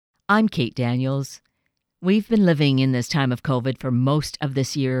I'm Kate Daniels. We've been living in this time of COVID for most of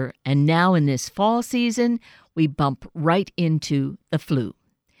this year, and now in this fall season, we bump right into the flu.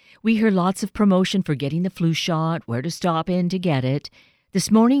 We hear lots of promotion for getting the flu shot, where to stop in to get it.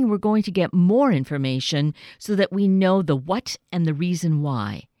 This morning, we're going to get more information so that we know the what and the reason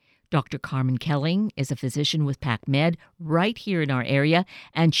why. Dr. Carmen Kelling is a physician with PacMed right here in our area,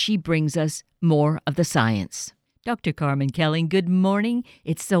 and she brings us more of the science. Dr. Carmen Kelling, good morning.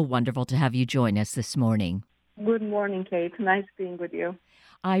 It's so wonderful to have you join us this morning. Good morning, Kate. Nice being with you.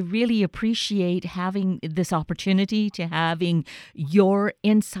 I really appreciate having this opportunity to having your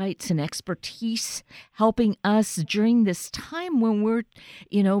insights and expertise helping us during this time when we're,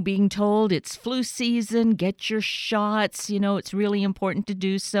 being told it's flu season, get your shots, it's really important to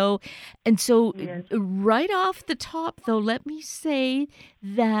do so. And so Yes. right off the top, though, let me say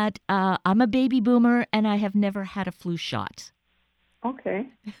that I'm a baby boomer and I have never had a flu shot. Okay.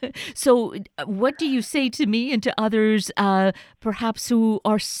 So what do you say to me and to others, perhaps who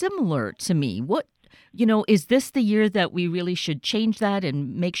are similar to me? Is this the year that we really should change that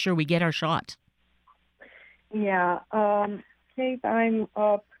and make sure we get our shot? Yeah. Kate, I'm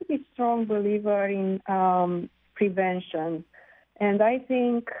a pretty strong believer in prevention. And I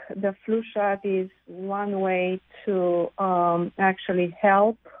think the flu shot is one way to actually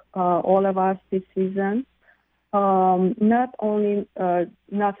help all of us this season. Not only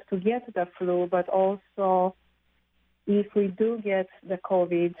not to get the flu, but also if we do get the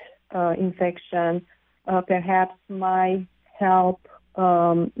COVID infection, perhaps might help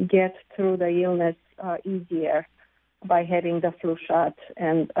get through the illness easier by having the flu shot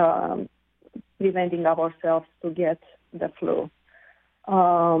and preventing ourselves to get the flu.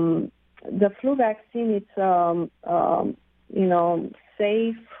 The flu vaccine, it's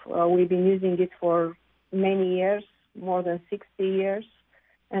safe. We've been using it for many years, more than 60 years,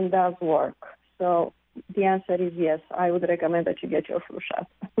 and does work. So the answer is yes. I would recommend that you get your flu shot.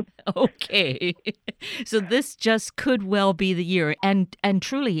 Okay. So this just could well be the year. And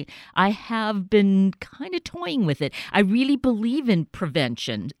truly, I have been kind of toying with it. I really believe in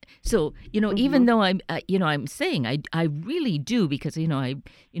prevention. So, even though I'm saying I really do because, I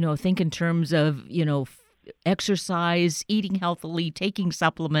think in terms of, exercise, eating healthily, taking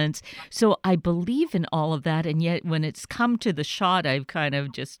supplements. So I believe in all of that. And yet when it's come to the shot, I've kind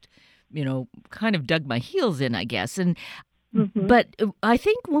of just, dug my heels in, I guess. And But I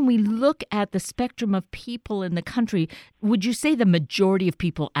think when we look at the spectrum of people in the country, would you say the majority of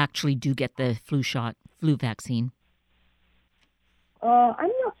people actually do get the flu vaccine?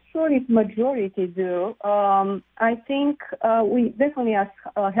 I'm not sure if majority do. I think we definitely, as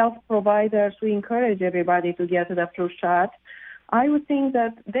health providers, we encourage everybody to get the flu shot. I would think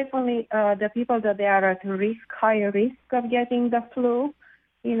that definitely the people that they are at higher risk of getting the flu,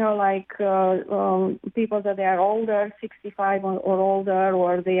 like people that they are older, 65 or older,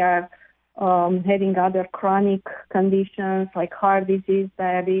 or they are having other chronic conditions like heart disease,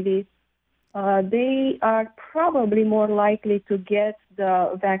 diabetes. They are probably more likely to get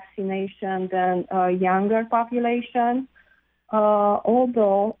the vaccination than a younger population,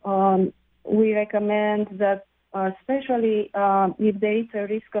 although we recommend that especially if there is a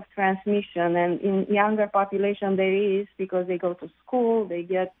risk of transmission, and in younger population there is because they go to school, they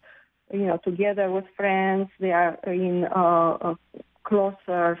get, together with friends, they are in a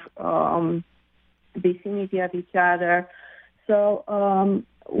closer vicinity of each other. So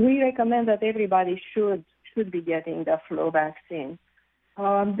we recommend that everybody should be getting the flu vaccine.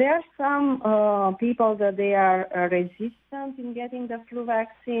 There are some people that they are resistant in getting the flu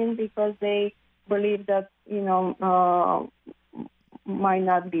vaccine because they believe that, might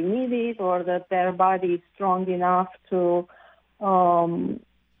not be needed, or that their body is strong enough to,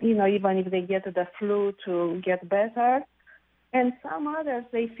 even if they get the flu, to get better. And some others,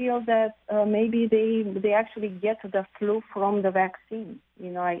 they feel that maybe they actually get the flu from the vaccine.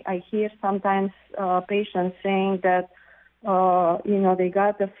 I hear sometimes patients saying that, they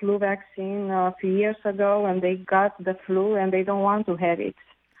got the flu vaccine a few years ago and they got the flu and they don't want to have it.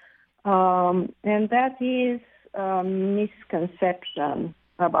 And that is a misconception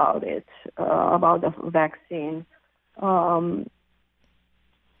about it, about the vaccine.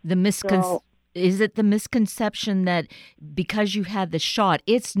 Is it the misconception that because you had the shot,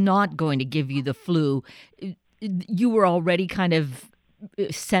 it's not going to give you the flu? You were already kind of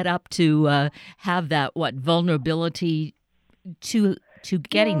set up to have that vulnerability to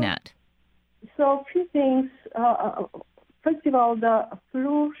getting that. So a few things. First of all, the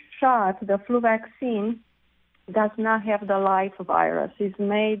flu shot, the flu vaccine, does not have the live virus. It's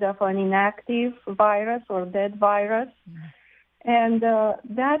made of an inactive virus or dead virus. And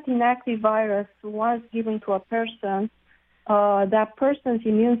that inactive virus was given to a person. That person's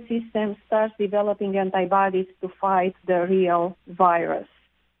immune system starts developing antibodies to fight the real virus.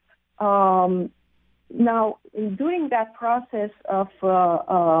 Now, during that process of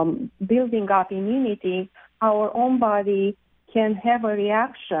building up immunity, our own body can have a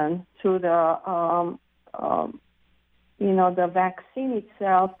reaction to the vaccine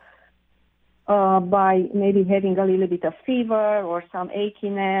itself by maybe having a little bit of fever or some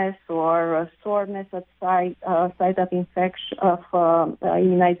achiness or soreness at site of infection of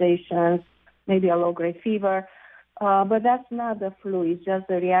immunizations, maybe a low-grade fever. But that's not the flu. It's just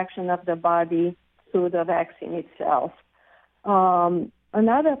the reaction of the body to the vaccine itself.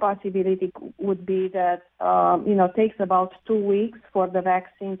 Another possibility would be that, it takes about 2 weeks for the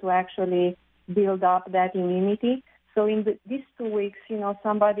vaccine to actually build up that immunity. So in these 2 weeks,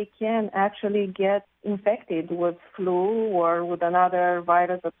 somebody can actually get infected with flu or with another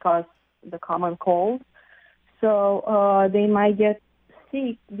virus that causes the common cold. So they might get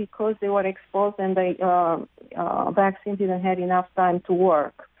sick because they were exposed and the vaccine didn't have enough time to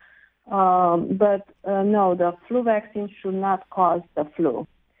work. But no, the flu vaccine should not cause the flu.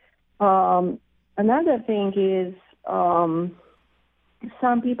 Another thing is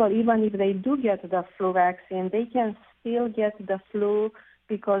some people, even if they do get the flu vaccine, they can still get the flu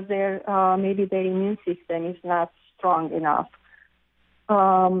because maybe their immune system is not strong enough.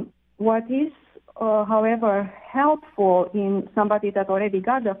 What is, however, helpful in somebody that already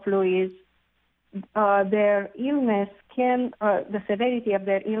got the flu is their illness the severity of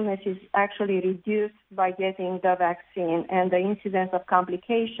their illness is actually reduced by getting the vaccine, and the incidence of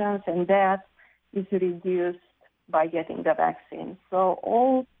complications and death is reduced by getting the vaccine. So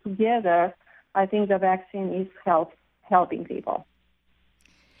all together, I think the vaccine is helping people.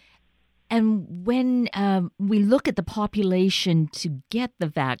 And when we look at the population to get the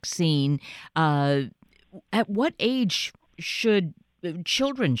vaccine, at what age should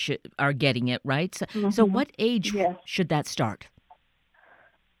children are getting it, right? So what age should that start?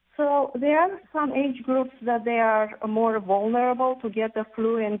 So there are some age groups that they are more vulnerable to get the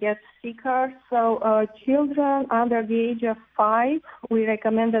flu and get sicker. So children under the age of 5, we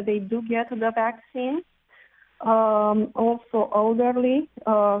recommend that they do get the vaccine. Also elderly,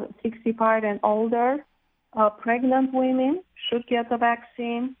 65 and older, pregnant women should get the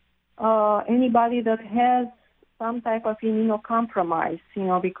vaccine. Anybody that has some type of immunocompromise,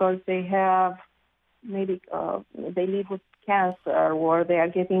 because they have maybe they live with cancer or they are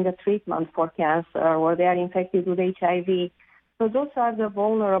getting a treatment for cancer or they are infected with HIV. So those are the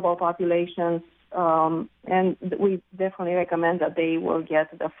vulnerable populations, and we definitely recommend that they will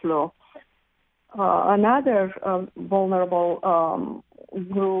get the flu. Another vulnerable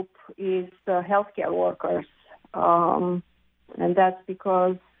group is the healthcare workers, and that's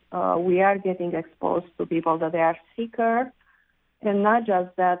because we are getting exposed to people that are sicker, and not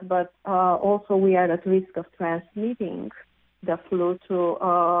just that, but also we are at risk of transmitting the flu to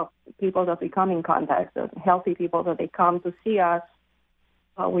people that we come in contact with, healthy people that they come to see us.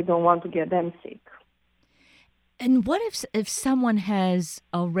 We don't want to get them sick. And what if someone has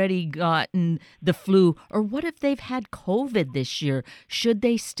already gotten the flu, or what if they've had COVID this year? Should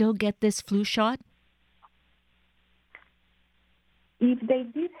they still get this flu shot? If they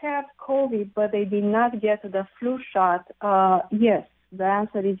did have COVID, but they did not get the flu shot, yes. The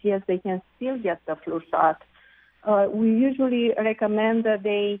answer is yes, they can still get the flu shot. We usually recommend that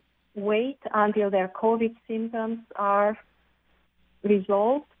they wait until their COVID symptoms are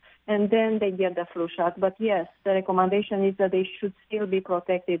resolved, and then they get the flu shot. But yes, the recommendation is that they should still be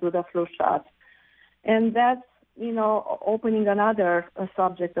protected with a flu shot. And that's, opening another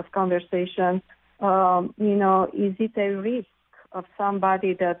subject of conversation. Is it a risk of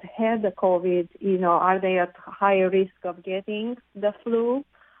somebody that had the COVID? Are they at higher risk of getting the flu,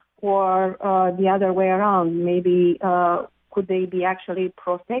 or the other way around? Maybe could they be actually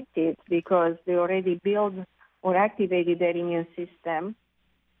protected because they already built or activated their immune system,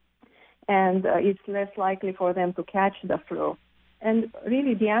 and it's less likely for them to catch the flu? And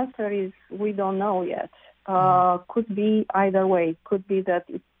really the answer is we don't know yet. Could be either way. Could be that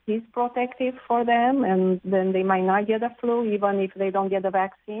it is protective for them, and then they might not get the flu even if they don't get the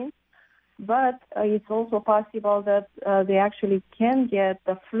vaccine. But it's also possible that they actually can get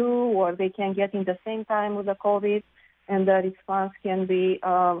the flu, or they can get in the same time with the COVID, and the response can be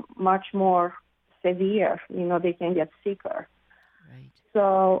much more severe. They can get sicker. Right.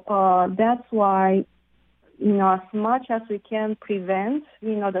 So that's why, as much as we can prevent,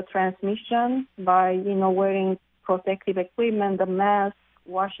 the transmission by, wearing protective equipment, the mask,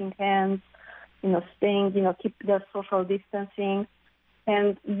 washing hands, staying, keep the social distancing,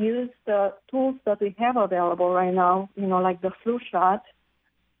 and use the tools that we have available right now, like the flu shot,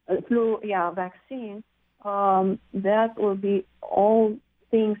 vaccine. That will be all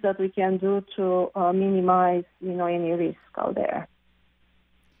things that we can do to minimize, any risk out there.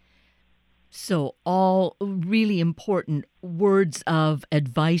 So, all really important words of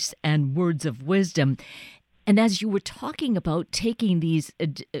advice and words of wisdom. And as you were talking about taking these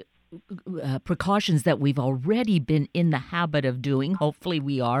precautions that we've already been in the habit of doing, hopefully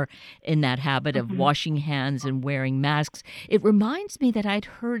we are in that habit of washing hands and wearing masks, it reminds me that I'd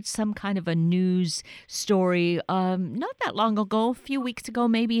heard some kind of a news story not that long ago, a few weeks ago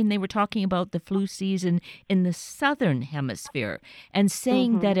maybe, and they were talking about the flu season in the southern hemisphere and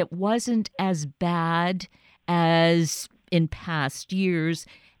saying that it wasn't as bad as in past years.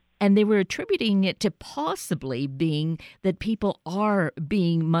 And they were attributing it to possibly being that people are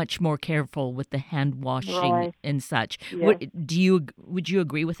being much more careful with the hand washing and such. Yes. Would you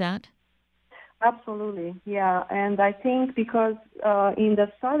agree with that? Absolutely, yeah. And I think because in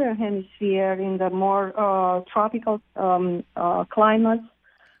the southern hemisphere, in the more tropical climates,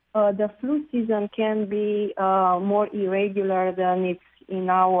 the flu season can be more irregular than it's in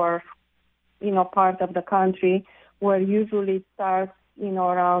our, part of the country, where usually it starts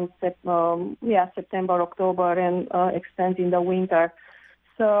around September, October, and extends in the winter.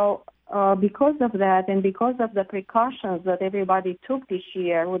 So because of that and because of the precautions that everybody took this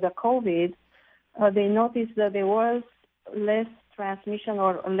year with the COVID, they noticed that there was less transmission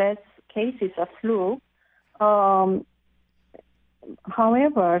or less cases of flu.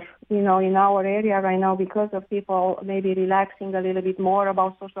 However, in our area right now, because of people maybe relaxing a little bit more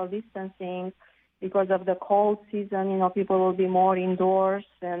about social distancing, because of the cold season, people will be more indoors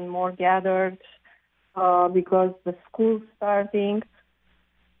and more gathered because the school's starting.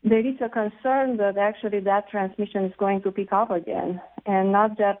 There is a concern that actually that transmission is going to pick up again. And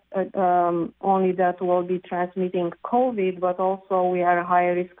not that only that we'll be transmitting COVID, but also we are at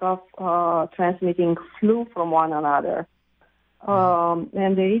higher risk of transmitting flu from one another.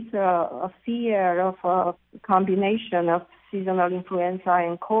 And there is a fear of a combination of seasonal influenza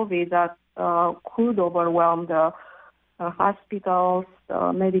and COVID that could overwhelm the hospitals,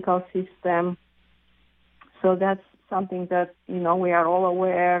 the medical system. So that's something that, we are all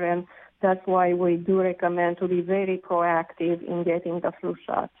aware, and that's why we do recommend to be very proactive in getting the flu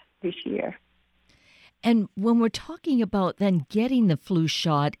shot this year. And when we're talking about then getting the flu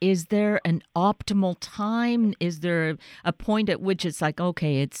shot, is there an optimal time? Is there a point at which it's like,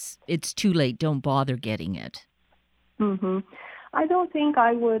 okay, it's too late, don't bother getting it? Mm-hmm. I don't think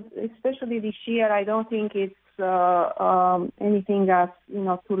I would, especially this year, I don't think it's anything that's,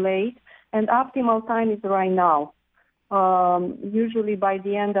 too late. And optimal time is right now. Usually by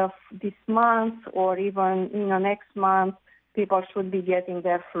the end of this month or even, next month, people should be getting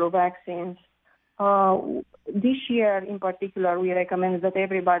their flu vaccines. This year in particular, we recommend that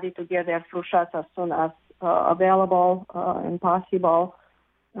everybody to get their flu shots as soon as available and possible.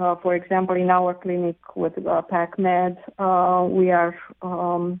 For example, in our clinic with PACMed, we are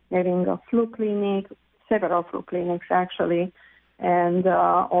having a flu clinic, several flu clinics actually, and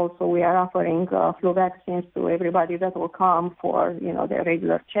also we are offering flu vaccines to everybody that will come for, their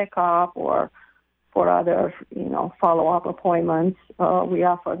regular checkup or for other, follow-up appointments. We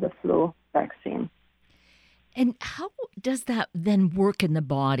offer the flu vaccine. And how does that then work in the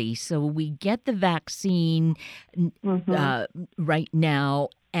body? So we get the vaccine right now,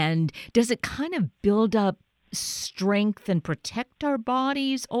 and does it kind of build up strength and protect our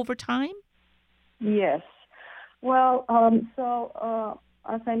bodies over time? Yes. Well,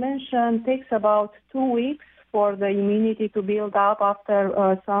 as I mentioned, it takes about 2 weeks for the immunity to build up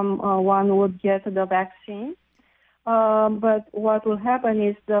after someone would get the vaccine. But what will happen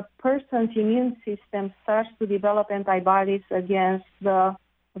is the person's immune system starts to develop antibodies against the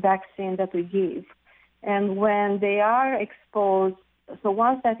vaccine that we give. And when they are exposed, so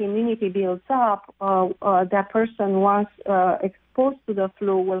once that immunity builds up, that person, once exposed to the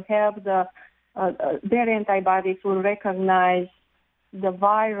flu, will have their antibodies will recognize the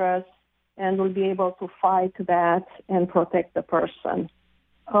virus and will be able to fight that and protect the person.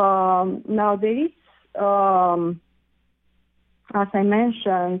 Now, there is, as I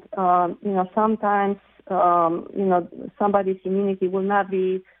mentioned, sometimes, somebody's immunity will not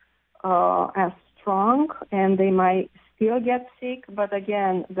be as strong and they might still get sick, but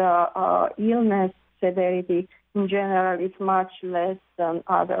again, the illness severity in general is much less than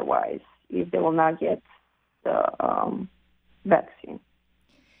otherwise if they will not get the vaccine.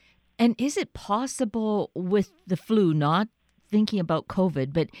 And is it possible with the flu, not thinking about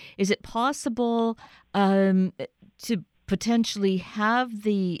COVID, but is it possible to potentially have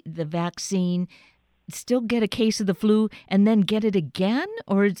the vaccine, still get a case of the flu, and then get it again?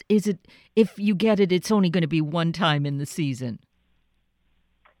 Or is it, if you get it, it's only going to be one time in the season?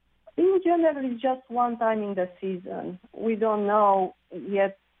 In general, it's just one time in the season. We don't know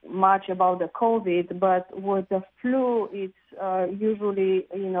yet much about the COVID, but with the flu, it's usually,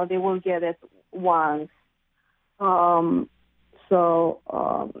 they will get it once.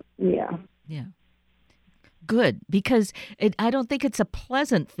 Yeah. Yeah. Good, because I don't think it's a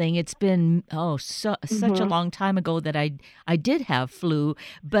pleasant thing. It's been such a long time ago that I did have flu,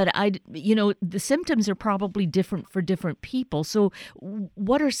 but the symptoms are probably different for different people. So,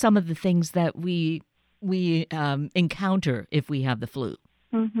 what are some of the things that we encounter if we have the flu?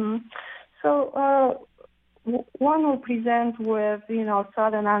 Mm-hmm. So one will present with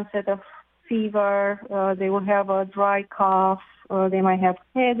sudden onset of fever. They will have a dry cough. They might have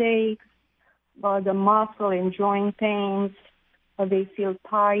headaches. The muscle and joint pains, they feel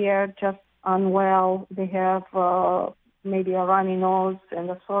tired, just unwell. They have maybe a runny nose and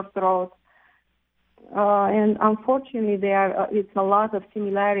a sore throat. And unfortunately, it's a lot of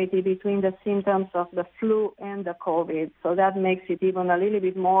similarity between the symptoms of the flu and the COVID. So that makes it even a little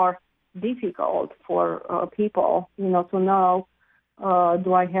bit more difficult for people, to know,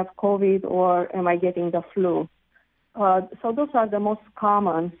 do I have COVID or am I getting the flu? So those are the most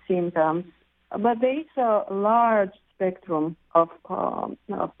common symptoms. But there is a large spectrum of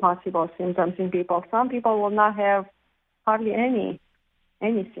possible symptoms in people. Some people will not have hardly any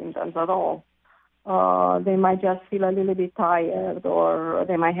symptoms at all. They might just feel a little bit tired, or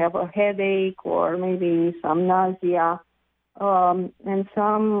they might have a headache, or maybe some nausea. And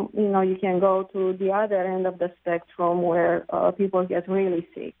some, you can go to the other end of the spectrum where people get really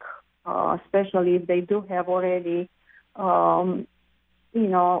sick, especially if they do have already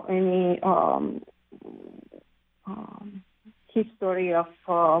any history of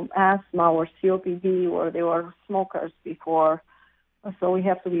asthma or COPD, or they were smokers before. So we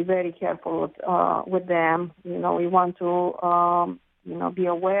have to be very careful with them. We want to, be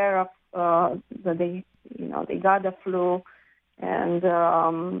aware of that they got the flu, and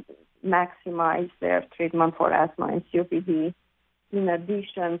maximize their treatment for asthma and COPD, in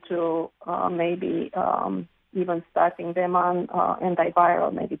addition to maybe even starting them on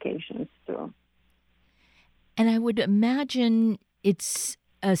antiviral medications too. And I would imagine it's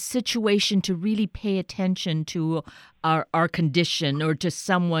a situation to really pay attention to our condition, or to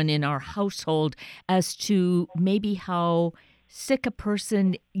someone in our household, as to maybe how sick a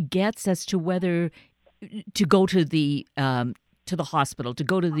person gets, as to whether to go to the hospital, to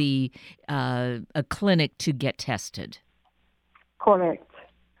go to a clinic to get tested. Correct.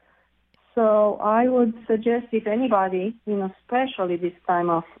 So I would suggest, if anybody, especially this time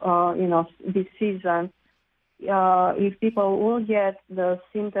of, this season, if people will get the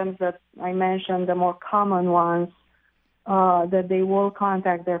symptoms that I mentioned, the more common ones, that they will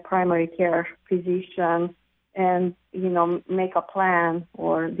contact their primary care physician and, make a plan,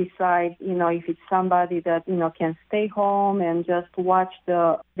 or decide, if it's somebody that, can stay home and just watch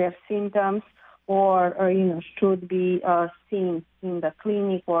their symptoms, or should be seen in the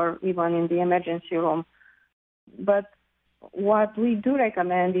clinic or even in the emergency room. But what we do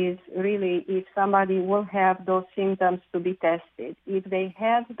recommend is really, if somebody will have those symptoms, to be tested. If they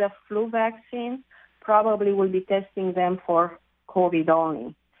have the flu vaccine, probably we'll be testing them for COVID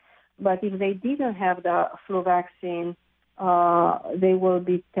only. But if they didn't have the flu vaccine, they will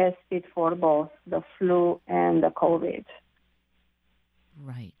be tested for both the flu and the COVID.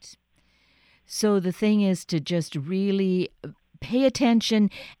 Right. So the thing is to just really pay attention.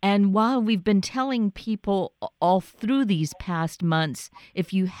 And while we've been telling people all through these past months,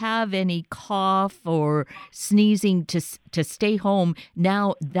 if you have any cough or sneezing, to stay home,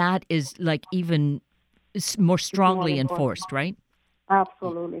 now that is like even more strongly enforced, right?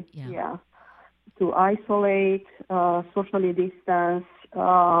 Absolutely. Yeah. To isolate, socially distance,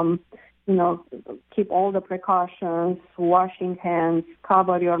 keep all the precautions, washing hands,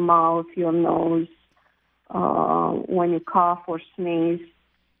 cover your mouth, your nose, when you cough or sneeze,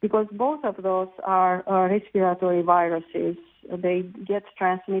 because both of those are respiratory viruses. They get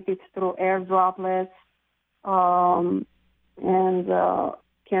transmitted through air droplets, and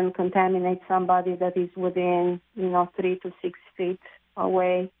can contaminate somebody that is within, 3 to 6 feet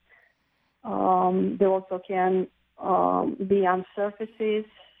away. They also can be on surfaces.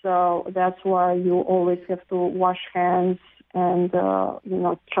 So that's why you always have to wash hands and,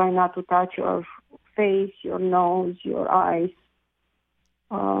 try not to touch your face, your nose, your eyes.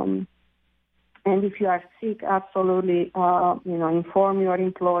 And if you are sick, absolutely, inform your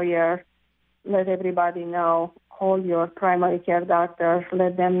employer, let everybody know, call your primary care doctor,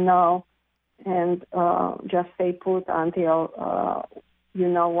 let them know, and just stay put until you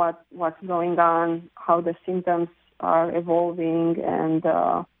know what's going on, how the symptoms are evolving, and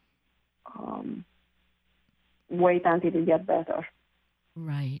wait until you get better.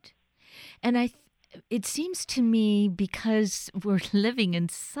 Right. And it seems to me because we're living in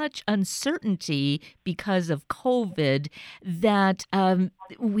such uncertainty because of COVID that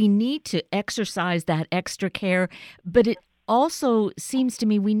we need to exercise that extra care. But it also seems to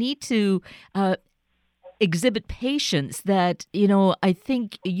me we need to exhibit patience that, I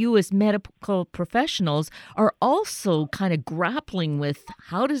think you as medical professionals are also kind of grappling with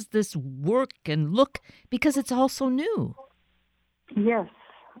how does this work and look because it's also new. Yes,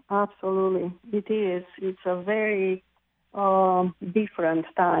 absolutely. It is. It's a very different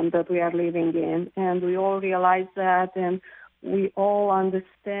time that we are living in, and we all realize that, and we all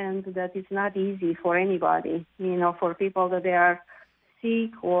understand that it's not easy for anybody, for people that they are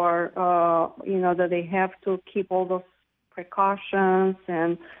sick or, that they have to keep all those precautions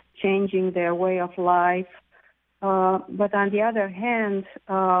and changing their way of life. But on the other hand,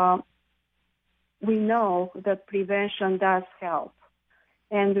 we know that prevention does help.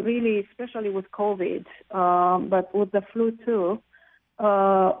 And really, especially with COVID, but with the flu too,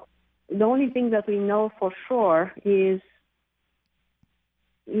 the only thing that we know for sure is,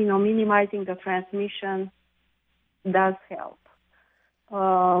 minimizing the transmission does help.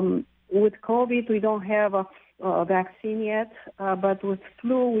 With COVID, we don't have a vaccine yet, but with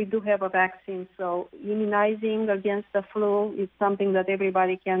flu, we do have a vaccine. So immunizing against the flu is something that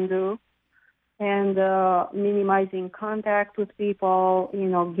everybody can do. And minimizing contact with people,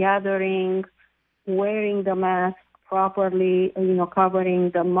 gathering, wearing the mask properly, covering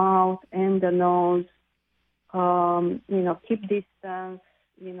the mouth and the nose, keep distance,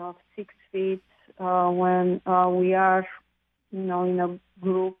 6 feet when we are, in a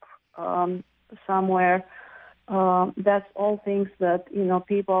group somewhere. That's all things that,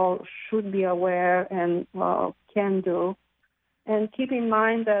 people should be aware and can do. And keep in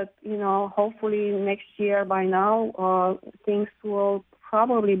mind that, hopefully next year by now, things will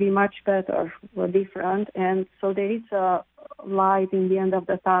probably be much better or different. And so there is a light in the end of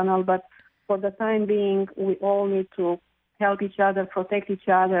the tunnel. But for the time being, we all need to help each other, protect each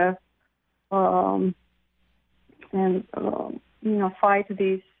other, and, fight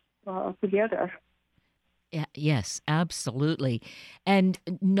this together. Yeah, yes, absolutely. And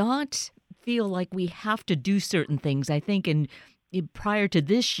not feel like we have to do certain things. I think prior to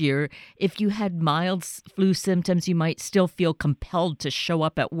this year, if you had mild flu symptoms, you might still feel compelled to show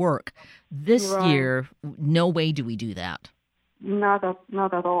up at work. This year, no way do we do that. Not at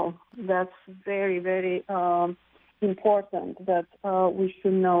all. That's very, very important that we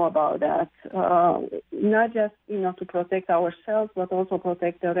should know about that. Not just, to protect ourselves, but also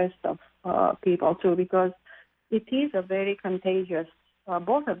protect the rest of people too, because it is a very contagious,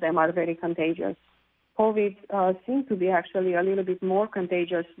 both of them are very contagious. COVID seems to be actually a little bit more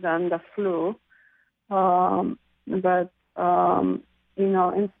contagious than the flu, but, and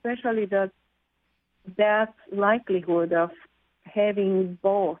especially that likelihood of having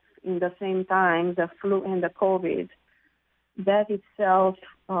both in the same time, the flu and the COVID, that itself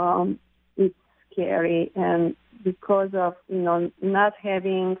is scary. And because of, not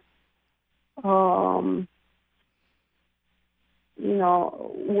having,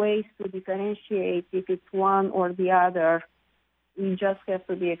 ways to differentiate if it's one or the other, you just have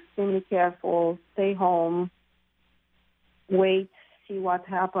to be extremely careful, stay home, wait, see what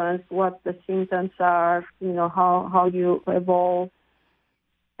happens, what the symptoms are, how you evolve,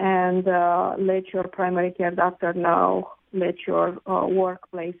 and let your primary care doctor know, let your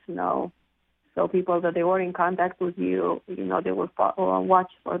workplace know. So people that they were in contact with you, they will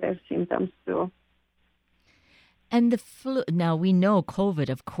watch for their symptoms too. And the flu, now we know COVID,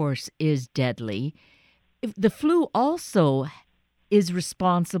 of course, is deadly. The flu also is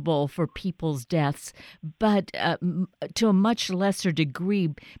responsible for people's deaths, but to a much lesser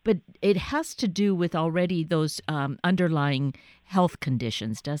degree. But it has to do with already those underlying health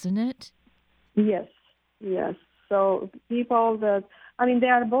conditions, doesn't it? Yes. So people they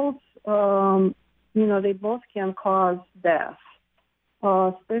are both, they both can cause death,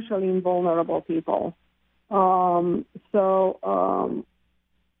 especially in vulnerable people.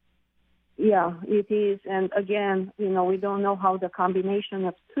 Yeah, it is. And again, we don't know how the combination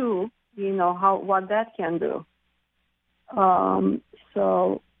of two, what that can do.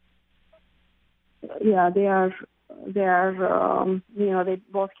 Yeah, they are they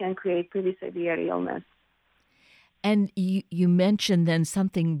both can create pretty severe illness. And you mentioned then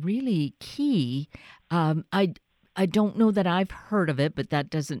something really key. I don't know that I've heard of it, but that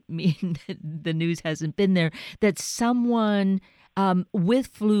doesn't mean that the news hasn't been there, that someone with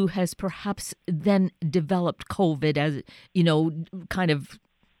flu has perhaps then developed COVID as, kind of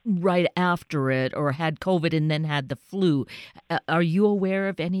right after it, or had COVID and then had the flu. Are you aware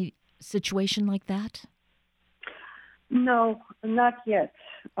of any situation like that? No, not yet.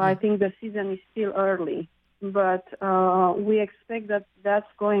 I think the season is still early, but we expect that that's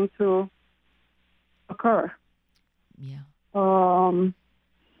going to occur. Yeah.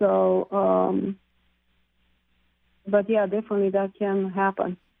 But yeah, definitely that can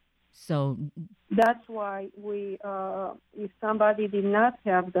happen. So that's why we, if somebody did not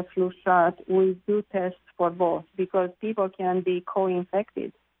have the flu shot, we do test for both, because people can be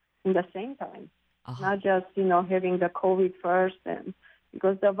co-infected in the same time, not just, having the COVID first, and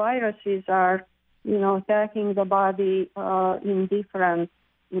because the viruses are, attacking the body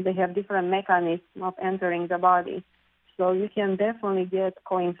they have different mechanisms of entering the body. So you can definitely get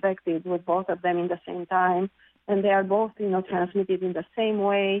co-infected with both of them in the same time, and they are both, transmitted in the same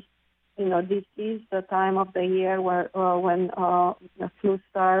way. This is the time of the year when the flu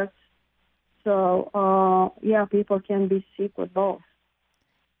starts. So, people can be sick with both.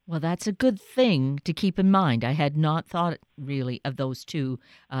 Well, that's a good thing to keep in mind. I had not thought really of those two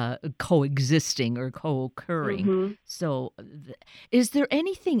coexisting or co-occurring. Mm-hmm. So is there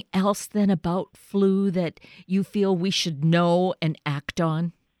anything else then about flu that you feel we should know and act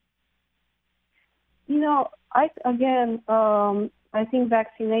on? I think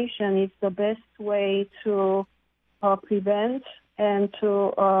vaccination is the best way to prevent and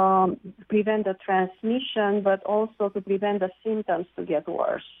to prevent the transmission, but also to prevent the symptoms to get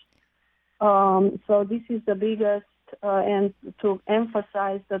worse. So this is the biggest, and to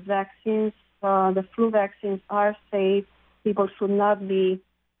emphasize that vaccines, the flu vaccines are safe. People should not be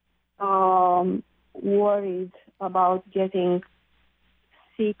worried about getting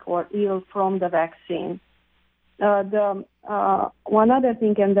sick or ill from the vaccine. One other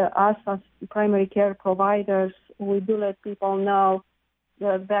thing, and us as primary care providers, we do let people know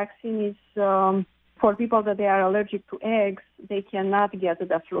the vaccine is for people that they are allergic to eggs. They cannot get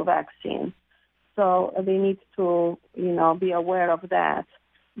the flu vaccine, so they need to be aware of that.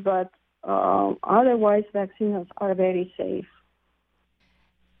 But otherwise, vaccines are very safe.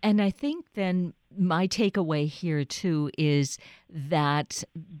 And I think then my takeaway here too is that,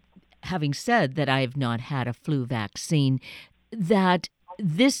 having said that I have not had a flu vaccine, that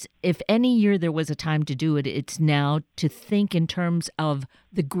this, if any year there was a time to do it, it's now, to think in terms of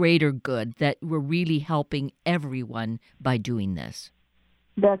the greater good, that we're really helping everyone by doing this.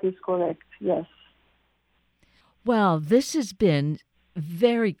 That is correct, yes. Well, this has been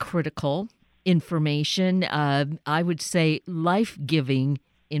very critical information. I would say life-giving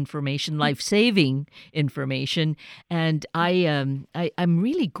information, life-saving information, and I'm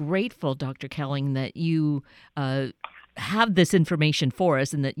really grateful, Dr. Kelling, that you have this information for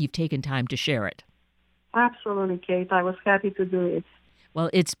us and that you've taken time to share it. Absolutely, Kate. I was happy to do it. Well,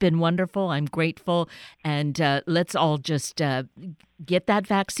 it's been wonderful. I'm grateful, and let's all just get that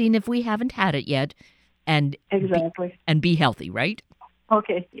vaccine if we haven't had it yet, and exactly be healthy, right?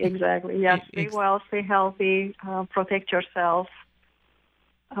 Okay, exactly. Yes, stay well, stay healthy, protect yourself.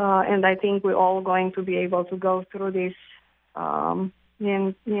 And I think we're all going to be able to go through this. And,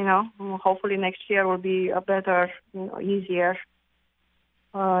 hopefully next year will be a better, easier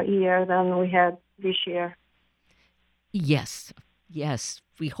year than we had this year. Yes.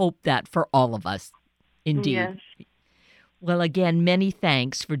 We hope that for all of us. Indeed. Yes. Well, again, many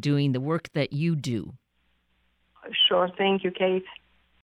thanks for doing the work that you do. Sure. Thank you, Kate.